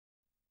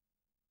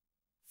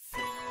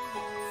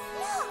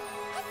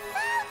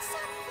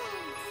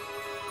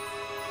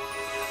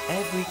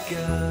Every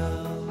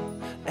girl,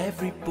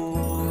 every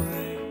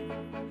boy,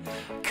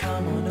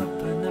 come on,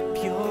 open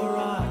up your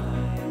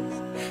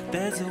eyes.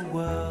 There's a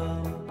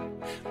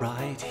world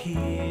right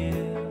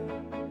here,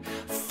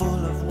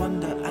 full of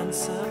wonder and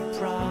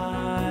surprise.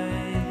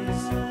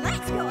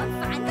 Let's go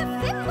and find the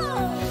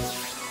Fimbles!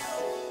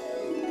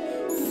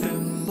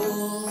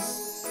 Fimbles,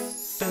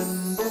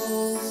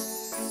 Fimbles,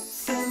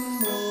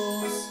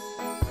 Fimbles.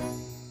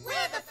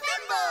 We're the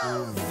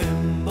Fimbles!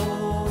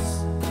 Fimbles,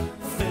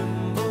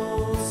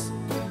 Fimbles,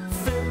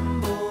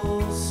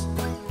 Fimbles.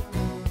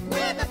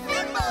 We're the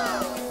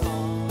Fimbles!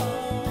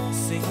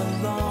 Sing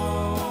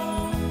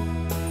along,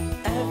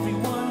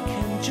 everyone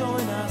can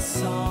join our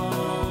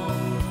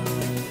song.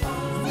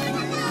 Sing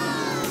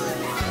along!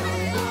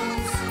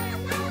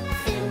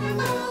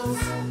 Fimbles!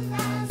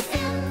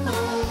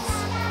 Fimbles!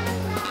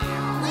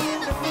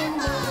 We're the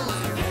Fimbles!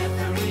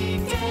 Every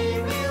day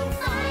we'll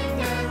Find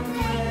and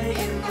play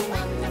in the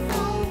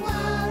wonderful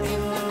world,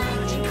 in the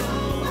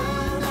magical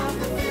world of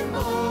the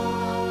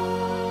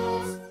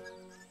Fimbles!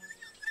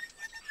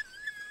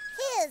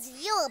 Here's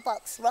your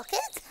box,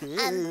 Rocket,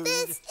 and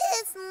this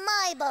is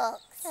my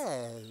box.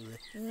 Oh.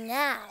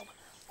 Now,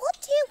 what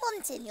do you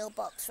want in your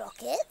box,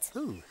 Rocket?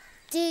 Ooh.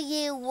 Do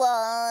you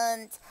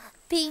want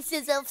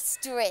pieces of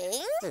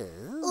string,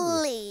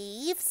 Ooh.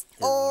 leaves,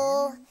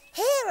 or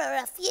here are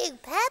a few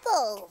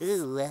pebbles?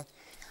 Ooh.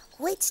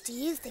 Which do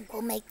you think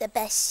will make the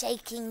best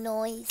shaking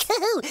noise?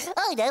 Oh,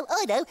 I know.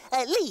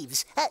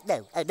 Leaves.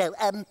 No,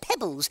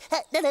 pebbles.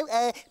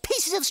 No,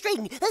 pieces of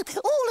string.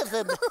 All of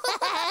them.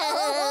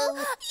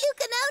 You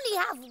can only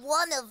have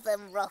one of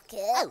them,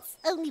 Rocket. Oh,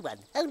 only one.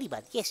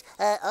 Yes,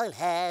 I'll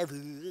have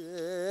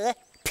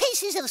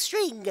pieces of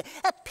string.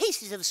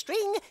 Pieces of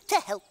string to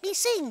help me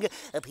sing.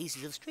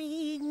 Pieces of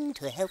string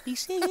to help me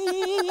sing.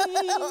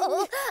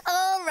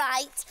 All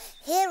right,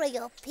 here are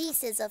your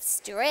pieces of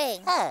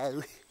string.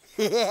 Oh.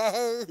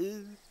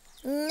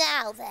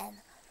 Now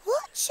then,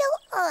 what shall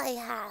I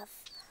have?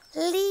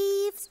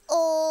 Leaves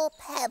or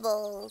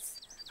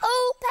pebbles?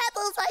 Oh,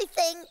 pebbles, I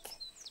think.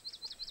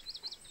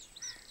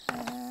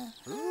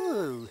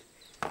 Ooh.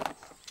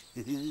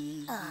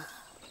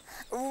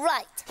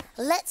 Right,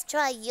 let's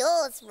try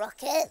yours,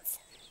 Rocket.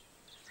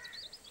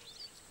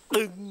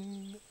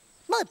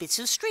 My bits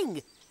of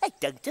string. They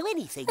don't do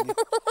anything.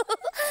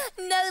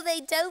 No,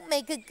 they don't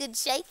make a good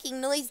shaking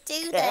noise,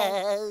 do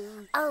they?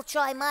 I'll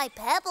try my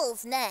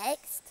pebbles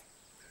next.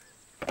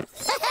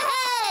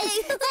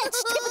 Hey!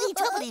 That's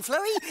tippity-toppity,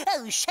 Flurry.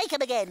 Oh, shake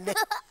 'em again.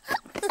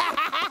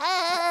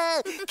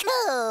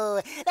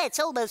 Cool. That's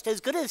almost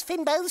as good as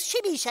Fimbo's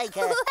shimmy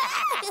shaker.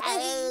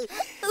 Whee!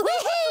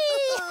 Whee!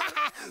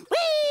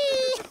 Whee!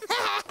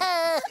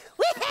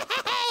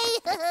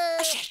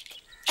 A shake,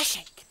 a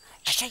shake,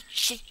 a shake,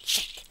 shake,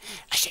 shake,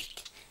 a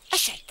shake, a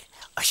shake,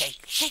 a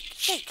shake, shake,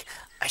 shake,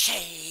 a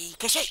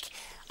shake, a shake,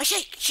 a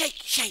shake,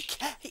 shake, shake.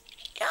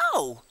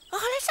 Oh,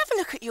 let's have a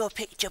look at your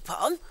picture,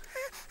 Pom. A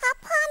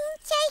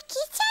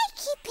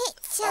shaky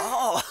picture.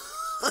 Oh,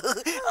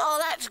 oh,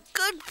 that's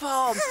good,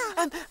 Pom.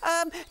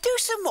 Do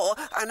some more,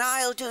 and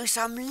I'll do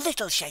some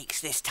little shakes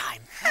this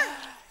time.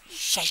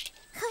 Shake,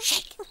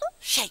 shake,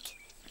 shake,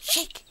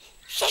 shake,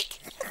 shake,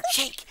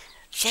 shake,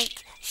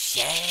 shake,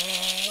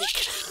 shake.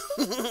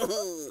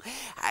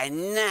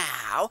 And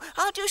now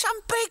I'll do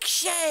some big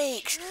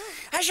shakes.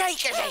 A shake,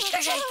 a shake,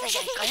 a shake, a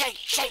shake, a shake,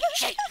 shake,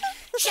 shake.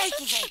 Shake,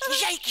 shake,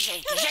 shake,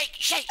 shake, shake,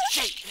 shake,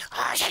 shake.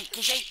 A shake,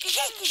 shake,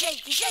 shake,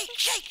 shake, shake,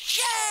 shake,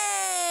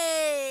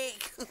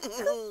 shake.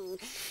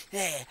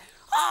 There.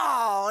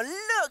 Oh,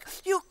 look,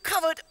 you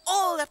covered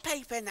all the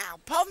paper now,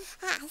 Pom.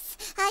 Yes,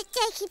 our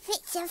shaky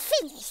picture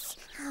finished.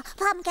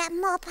 Pom, get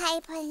more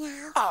paper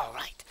now. All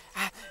right.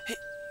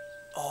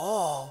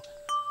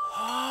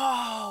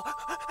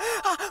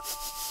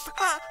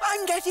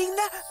 I'm getting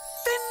the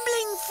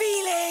fimbling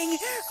feeling.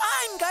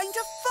 I'm going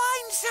to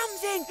find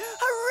something.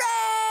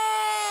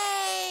 Hooray!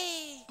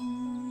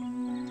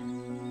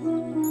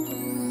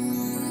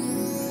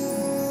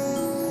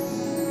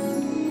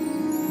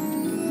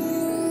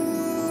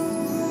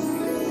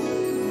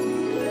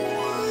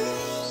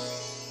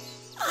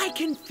 I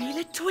can feel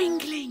a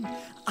twinkling.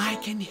 I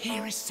can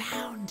hear a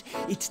sound.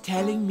 It's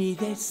telling me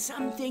there's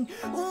something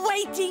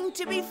waiting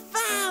to be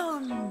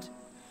found.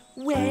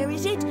 Where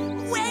is it?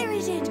 Where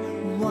is it?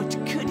 What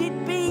could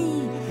it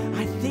be?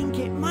 I think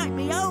it might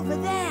be over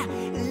there.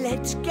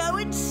 Let's go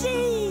and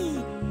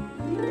see.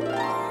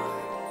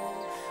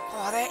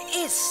 Oh, there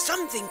is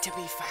something to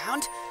be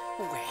found.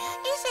 Where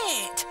is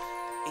it?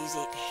 Is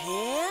it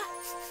here?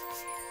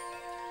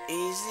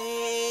 Is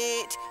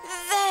it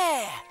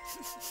there?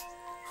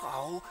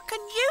 Oh,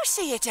 can you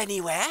see it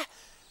anywhere?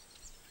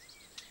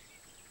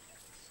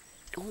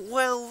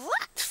 Well,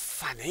 that's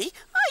funny.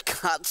 I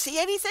can't see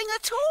anything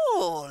at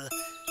all.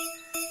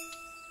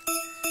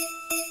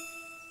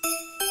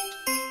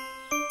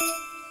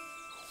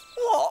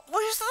 What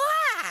was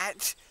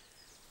that?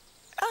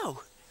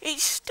 Oh, it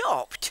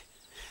stopped.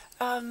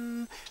 La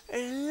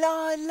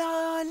la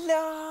la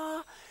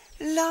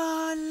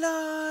la la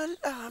la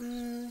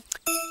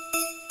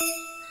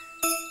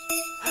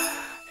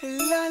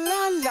la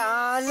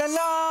la la la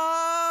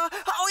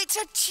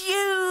a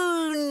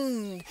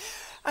tune!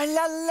 La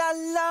la la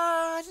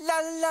la la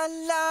la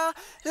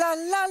la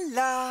la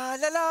la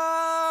la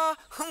la.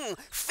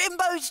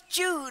 Fimbo's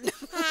tune.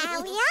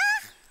 Oh,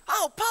 yeah?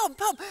 Oh, Pom,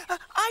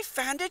 I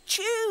found a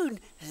tune.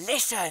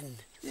 Listen.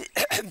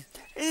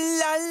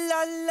 La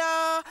la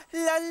la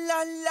la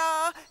la la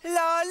la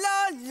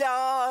la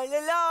la la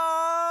la.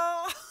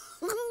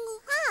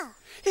 Oh.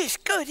 It's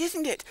good,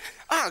 isn't it?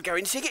 I'll go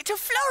and sing it to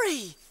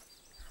Florrie.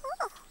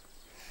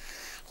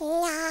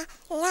 La,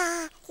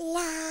 la,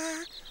 la,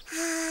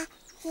 ah,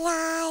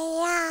 la,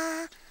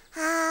 la,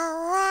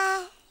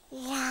 ah,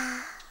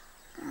 la.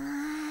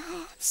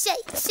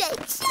 Shake,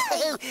 shake,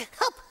 shake.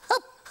 Hop,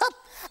 hop, hop.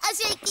 A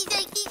shakey,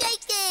 shakey,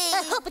 shakey.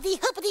 Hoppity,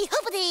 hoppity,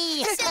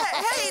 hoppity.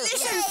 Hey,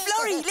 listen,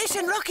 Florrie,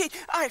 listen, Rocky.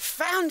 I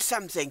found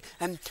something.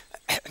 La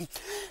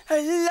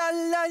la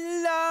la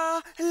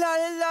la la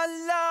la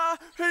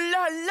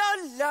la la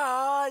la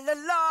la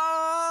la.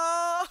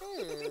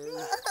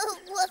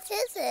 What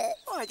is it?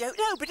 I don't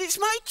know, but it's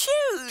my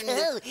tune.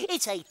 Oh,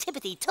 it's a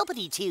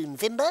tippity-toppity tune,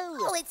 Fimbo.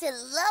 Oh, it's a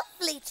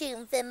lovely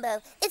tune,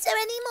 Fimbo. Is there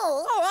any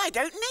more? Oh, I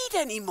don't need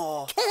any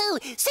more. Oh,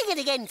 sing it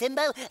again,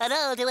 Fimbo, and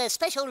I'll do a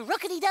special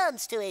rockety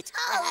dance to it.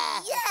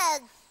 Oh, yeah.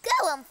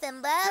 Go on,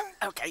 Fimbo.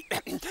 Okay. La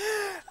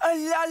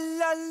la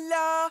la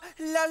la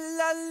la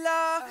la la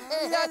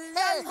la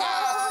la.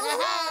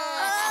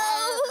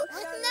 Oh,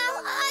 now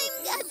I'm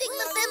getting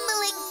the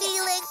fimbling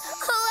feeling.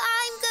 Oh,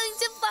 I'm going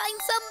to find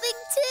something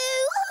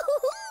too.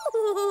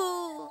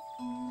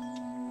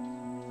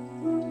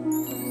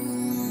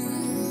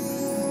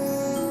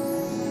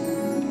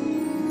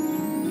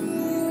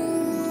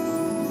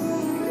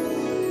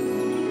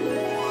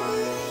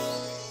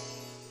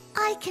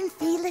 I can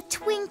feel a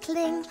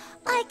twinkling,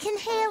 I can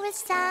hear a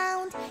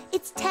sound.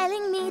 It's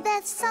telling me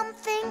there's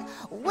something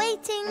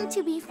waiting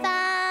to be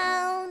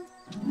found.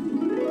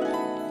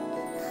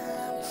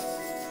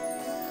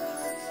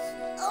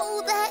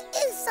 Oh, there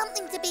is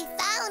something to be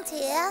found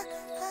here.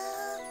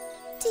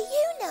 Do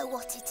you know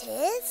what it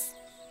is?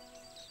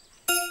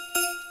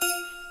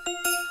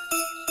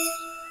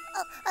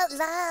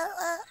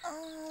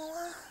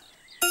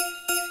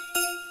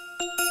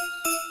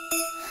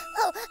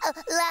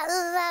 La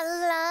la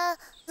la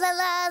la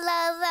la la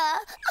la.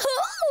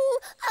 Oh,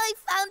 I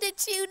found a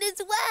tune as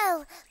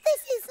well.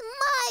 This is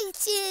my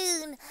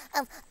tune.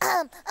 La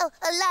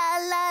la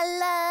la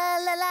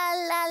la la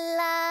la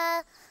la.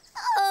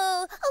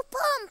 Oh,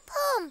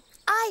 Pom,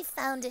 I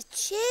found a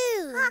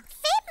tune.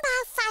 Fimbo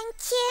found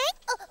tune.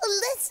 Oh,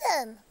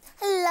 listen.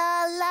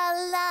 La la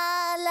la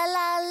la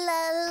la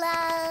la la.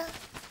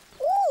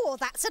 Oh,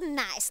 that's a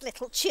nice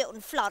little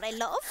tune, Florrie,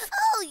 love.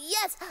 Oh,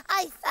 yes,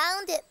 I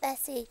found it,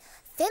 Bessie.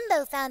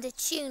 Fimbo found a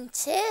tune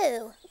too.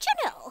 Do you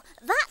know,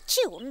 that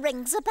tune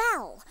rings a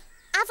bell.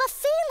 I've a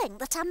feeling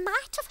that I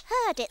might have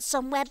heard it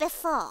somewhere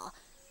before.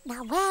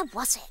 Now, where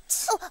was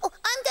it? Oh,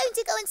 I'm going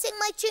to go and sing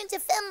my tune to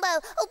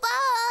Fimbo. Oh,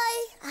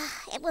 bye.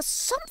 It was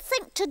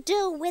something to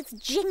do with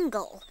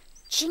jingle.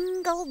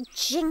 Jingle,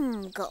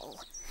 jingle.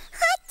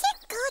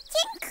 Jingle,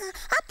 jingle,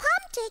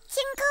 upon the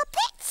jingle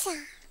pizza.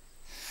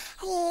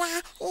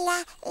 La,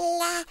 la,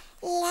 la,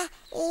 la,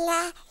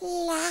 la,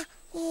 la,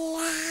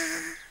 la.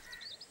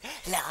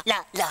 La,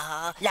 la,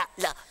 la, la,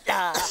 la,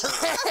 la.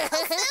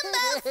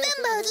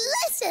 Fimbo,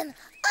 listen.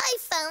 I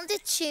found a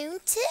tune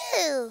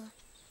too.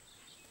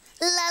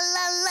 La,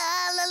 la,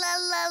 la, la, la,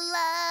 la,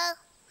 la.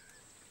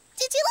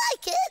 Did you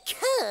like it?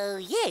 Oh,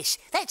 yes,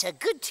 that's a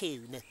good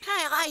tune.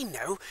 Hey, I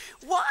know.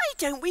 Why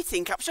don't we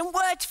think up some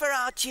words for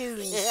our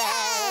tunes?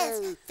 Yes.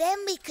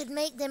 Then we could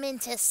make them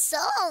into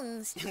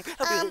songs.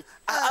 No,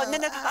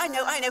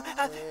 I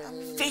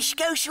know. Fish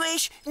go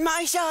swish,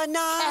 mice are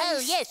nice. Oh,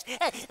 yes,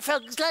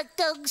 frogs like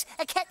dogs,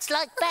 cats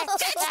like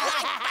bats.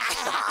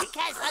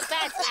 Cats like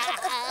bats.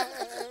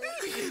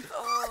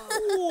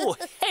 Oh,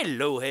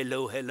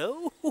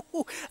 hello.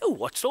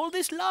 What's all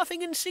this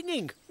laughing and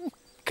singing?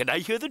 Can I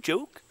hear the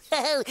joke?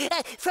 Oh,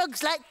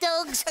 frogs like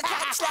dogs.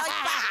 Cats like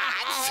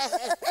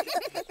bats.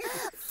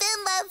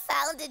 Fimbo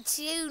found a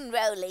tune,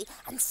 Roly,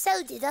 and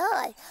so did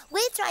I.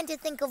 We're trying to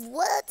think of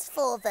words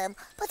for them,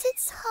 but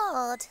it's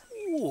hard.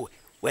 Oh,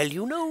 well,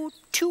 you know,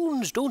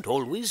 tunes don't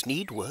always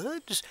need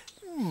words.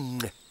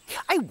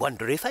 I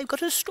wonder if I've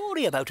got a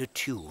story about a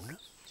tune.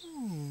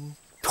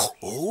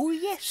 Oh,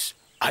 yes,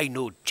 I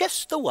know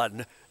just the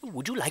one.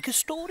 Would you like a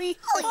story?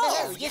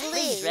 Oh, Yes,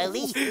 please,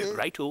 Roly.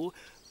 Righto,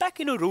 back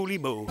in a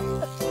roly-mo.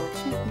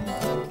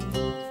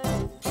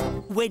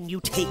 When you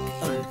take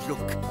a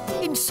look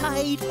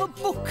inside a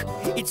book,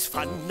 it's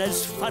fun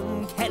as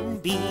fun can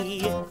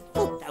be.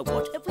 Oh, now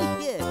what have we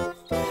here?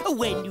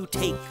 When you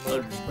take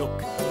a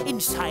look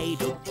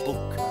inside a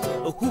book,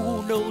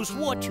 who knows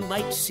what you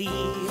might see?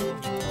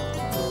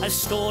 A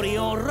story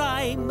or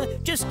rhyme,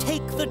 just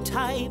take the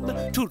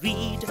time to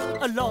read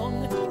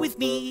along with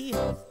me.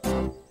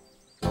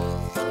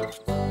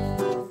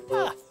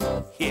 Ah,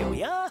 here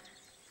we are.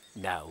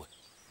 Now,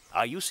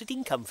 are you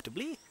sitting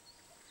comfortably?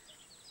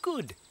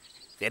 Good.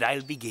 Then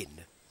I'll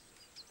begin.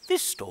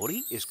 This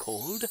story is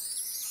called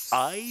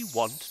I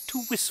Want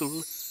to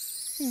Whistle.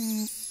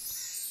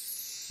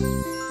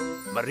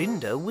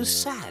 Marinda was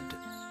sad.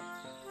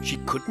 She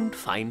couldn't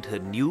find her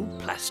new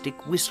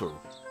plastic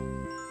whistle.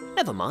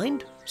 Never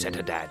mind, said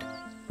her dad.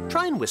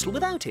 Try and whistle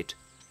without it.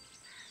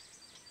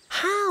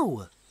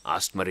 How?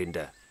 Asked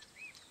Marinda.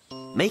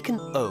 Make an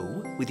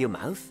O with your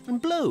mouth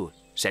and blow,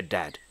 said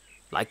Dad.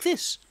 Like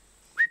this.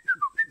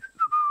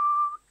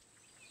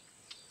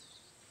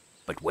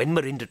 But when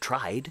Marinda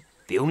tried,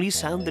 the only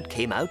sound that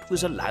came out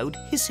was a loud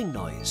hissing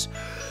noise.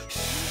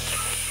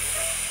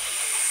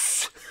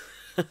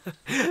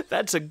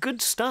 That's a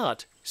good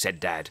start, said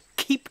Dad.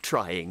 Keep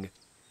trying.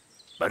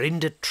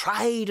 Marinda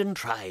tried and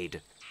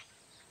tried.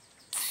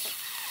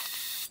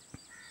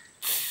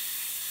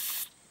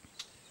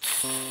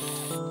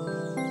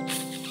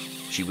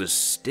 She was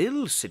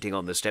still sitting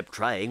on the step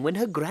trying when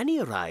her granny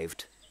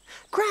arrived.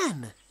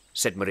 Gran,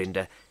 said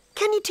Marinda,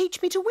 can you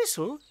teach me to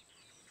whistle?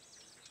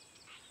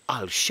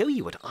 I'll show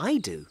you what I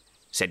do,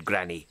 said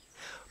Granny.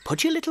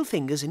 Put your little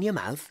fingers in your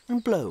mouth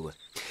and blow.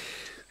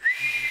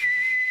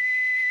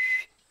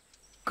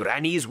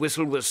 Granny's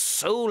whistle was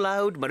so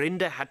loud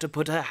Marinda had to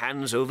put her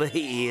hands over her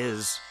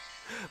ears.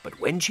 But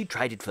when she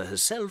tried it for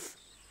herself,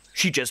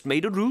 she just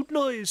made a rude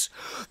noise.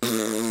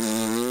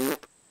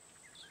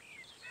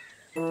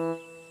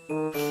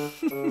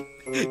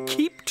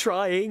 Keep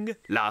trying,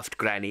 laughed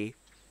Granny.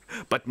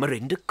 But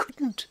Marinda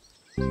couldn't.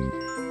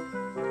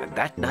 And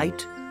that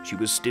night, she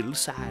was still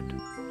sad.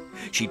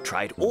 She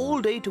tried all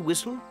day to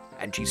whistle,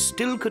 and she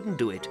still couldn't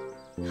do it.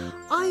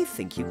 I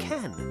think you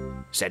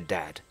can, said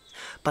Dad.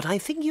 But I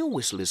think your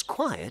whistle is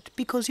quiet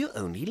because you're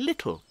only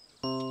little.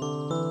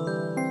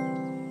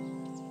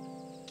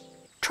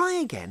 Try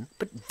again,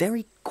 but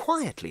very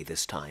quietly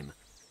this time.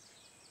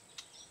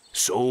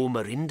 So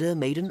Marinda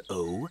made an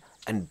O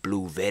and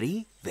blew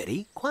very,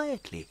 very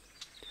quietly.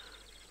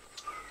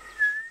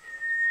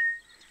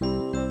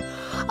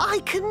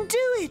 I can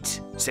do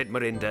it, said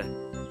Marinda.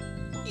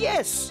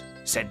 Yes,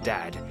 said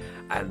Dad,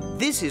 and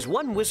this is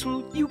one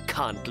whistle you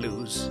can't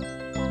lose.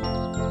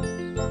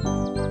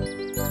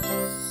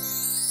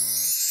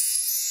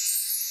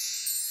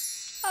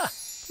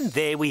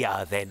 There we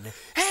are then.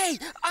 Hey,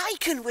 I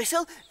can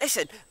whistle.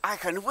 Listen, I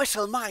can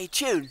whistle my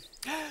tune.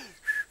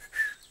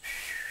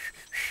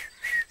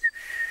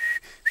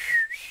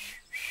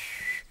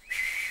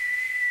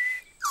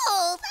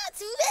 Oh,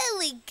 that's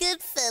really good,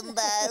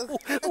 Fimbo.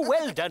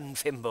 Well done,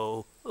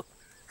 Fimbo.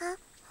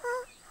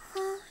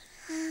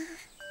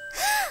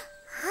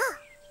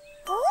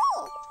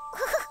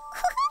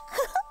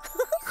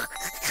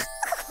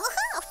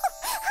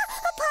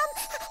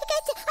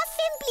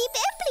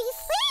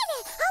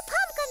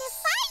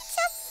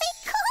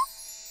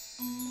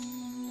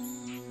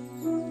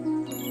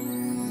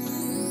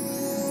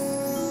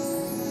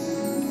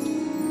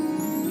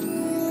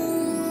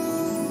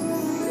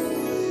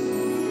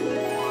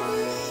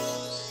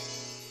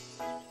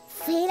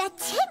 Feel a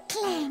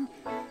tinkling,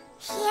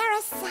 hear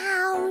a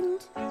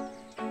sound.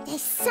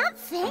 There's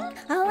something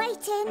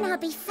awaiting to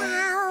be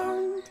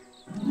found.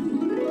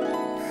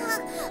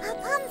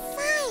 Upon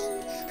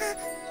find,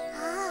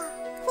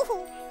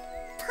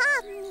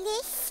 Pom,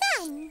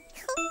 listen.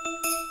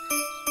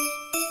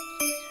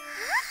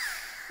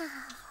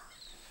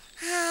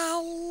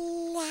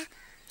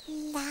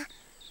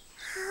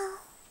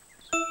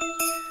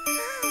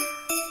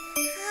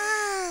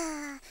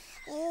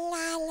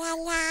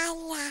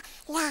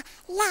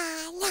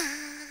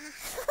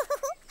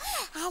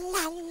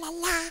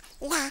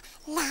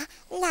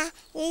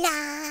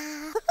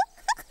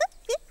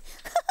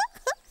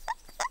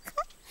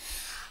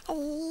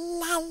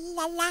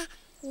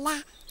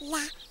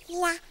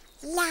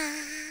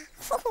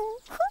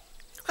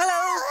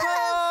 Hello,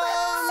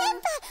 Pom.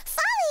 Simba,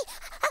 Folly,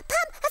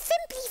 Pom, a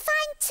Fimbly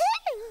fine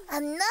tune.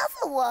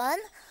 Another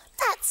one?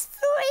 That's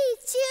 3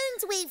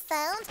 tunes we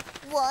found,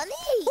 one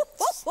each.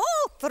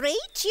 Oh, 3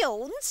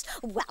 tunes?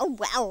 Well,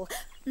 well.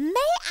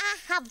 May I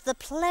have the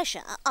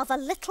pleasure of a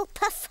little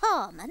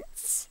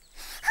performance?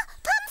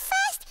 Pom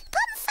first,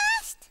 Pom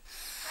first.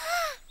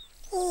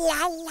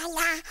 La la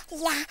la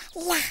la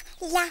la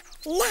la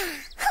la.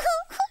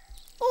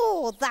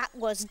 Oh, that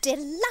was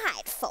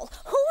delightful.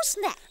 Who's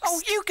next?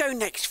 Oh, you go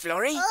next,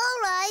 Florrie. All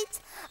right.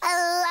 La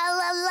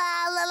la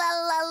la la la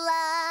la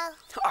la.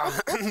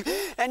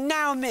 And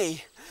now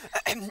me.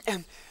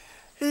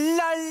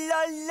 La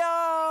la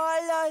la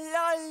la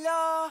la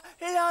la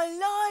la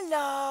la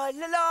la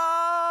la la.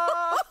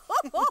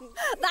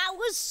 That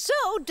was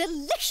so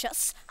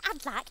delicious.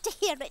 I'd like to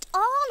hear it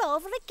all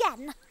over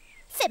again.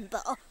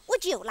 Fimbo,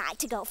 would you like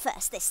to go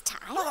first this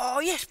time? Oh,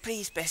 yes,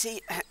 please,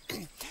 Bessie.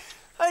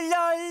 La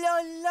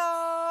la la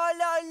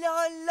la la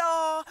la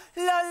la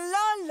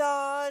la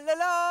la la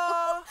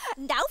la.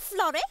 Now,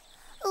 Florrie.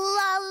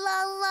 La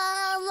la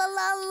la la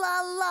la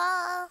la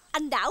la.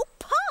 And now,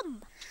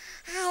 Pom.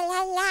 La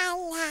la la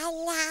la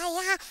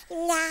la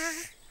la.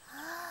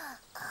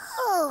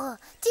 Oh,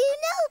 do you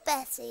know,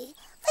 Bessie?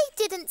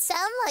 They didn't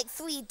sound like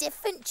 3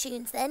 different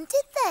tunes then,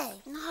 did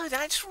they? No,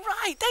 that's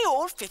right. They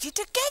all fitted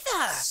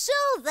together. So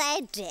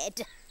they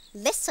did.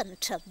 Listen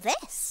to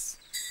this.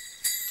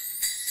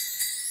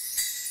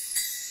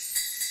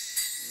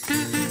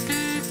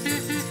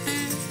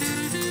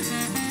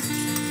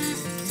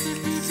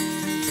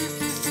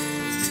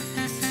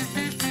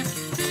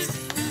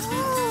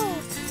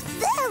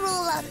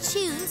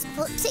 bells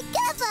put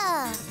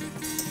together.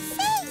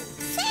 Sing,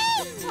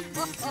 sing!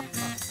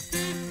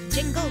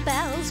 Jingle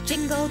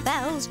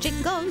bells,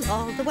 jingle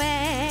all the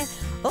way.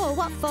 Oh,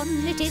 what fun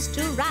it is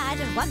to ride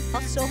in one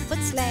horse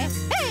open sleigh.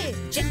 Hey!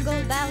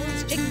 Jingle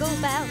bells, jingle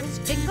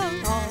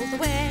all the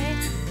way.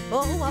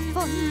 Oh, what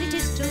fun it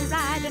is to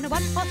ride in a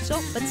one horse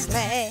open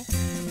sleigh.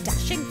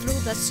 Dashing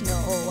through the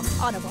snow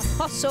on a one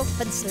horse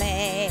open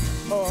sleigh.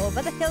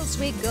 Over the hills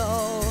we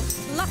go,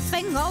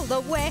 laughing all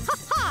the way. Ha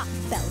ha!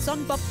 Bells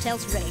on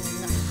bobtails ring,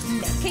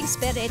 making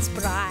spirits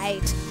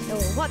bright.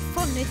 Oh, what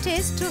fun it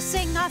is to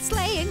sing our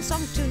sleighing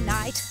song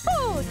tonight.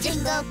 Oh,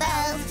 Jingle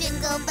bells,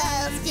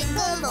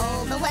 jingle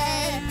all the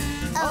way.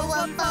 Oh,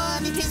 what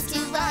fun it is to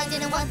ride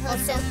in a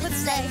one-horse open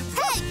sleigh.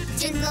 Hey!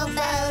 Jingle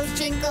bells,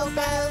 jingle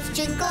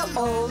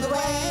all the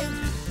way.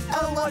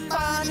 Oh, what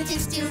fun it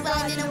is to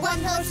ride in a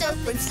one-horse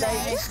open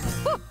sleigh.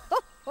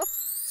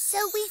 So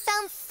we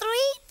found 3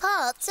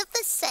 parts of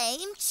the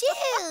same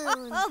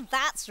tune. Oh,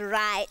 that's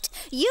right.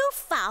 You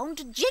found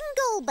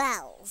jingle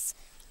bells.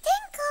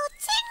 Tinkle,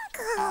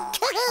 tinkle.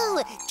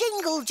 Oh,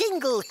 jingle,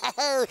 jingle.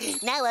 Oh,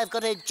 now I've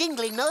got a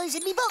jingling noise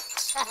in me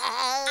box.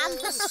 And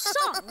the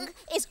song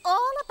is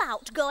all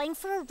about going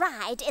for a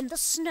ride in the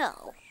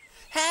snow.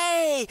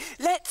 Hey,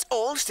 let's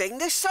all sing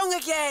the song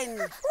again.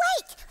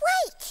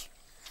 Wait!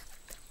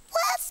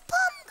 Where's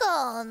Pom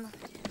gone?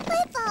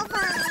 We're all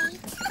right.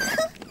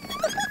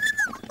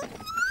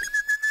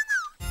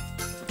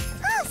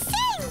 Oh,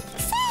 sing!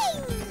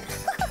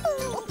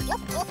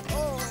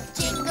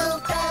 Jingle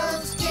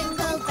bells,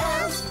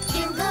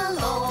 jingle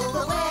all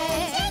the way.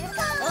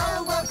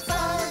 Oh, what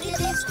fun it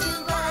is to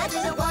ride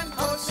in a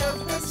one-horse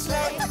open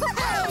sleigh.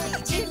 Hey!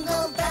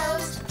 Jingle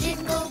bells,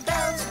 jingle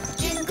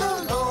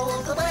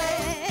all the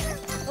way.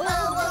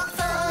 Oh, what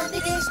fun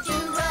it is to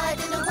ride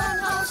in a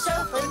one-horse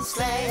open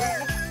sleigh.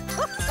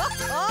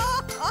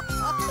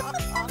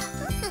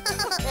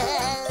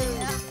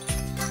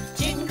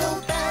 Jingle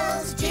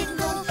bells,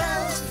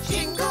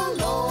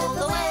 jingle all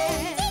the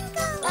way.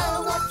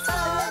 Oh, what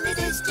fun it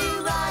is to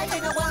ride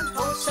in a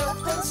one-horse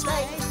open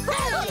sleigh.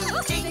 Hey!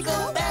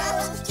 Jingle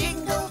bells,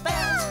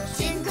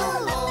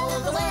 jingle all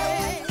the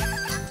way.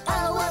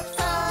 Oh, what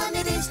fun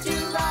it is to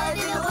ride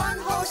in a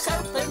one-horse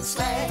open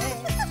sleigh.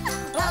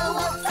 Oh,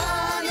 what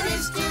fun it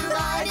is to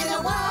ride in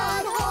a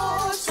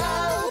one-horse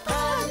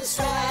open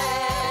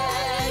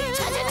sleigh.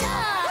 Ta-ta-ta!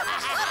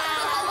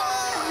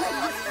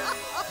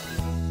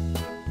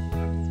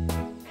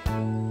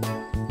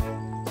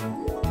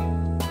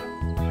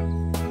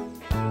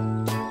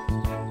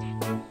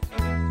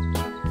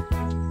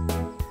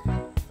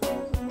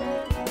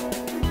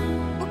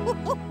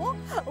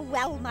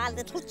 Well, my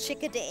little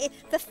chickadee,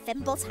 the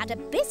Fimbles had a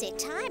busy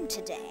time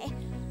today.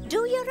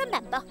 Do you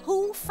remember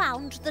who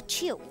found the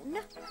tune?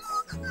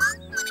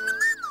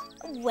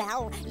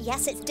 Well,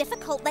 yes, it's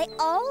difficult. They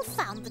all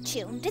found the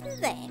tune, didn't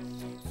they?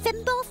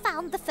 Fimble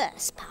found the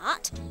first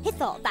part. He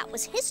thought that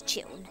was his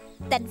tune.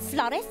 Then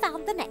Florrie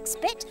found the next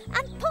bit,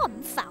 and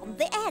Pom found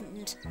the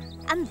end.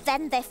 And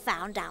then they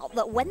found out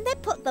that when they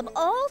put them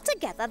all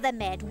together, they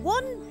made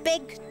one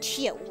big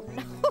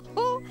tune.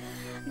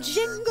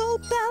 Jingle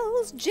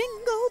bells,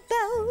 jingle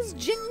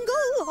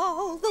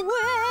all the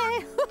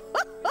way.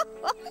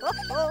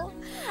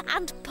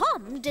 And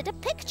Pom did a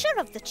picture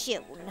of the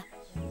tune.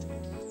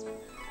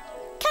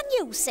 Can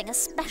you sing a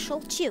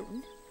special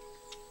tune?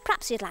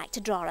 Perhaps you'd like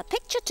to draw a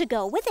picture to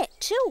go with it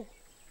too.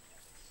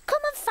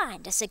 Come and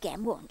find us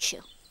again, won't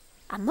you?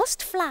 I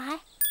must fly.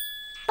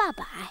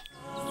 Bye-bye.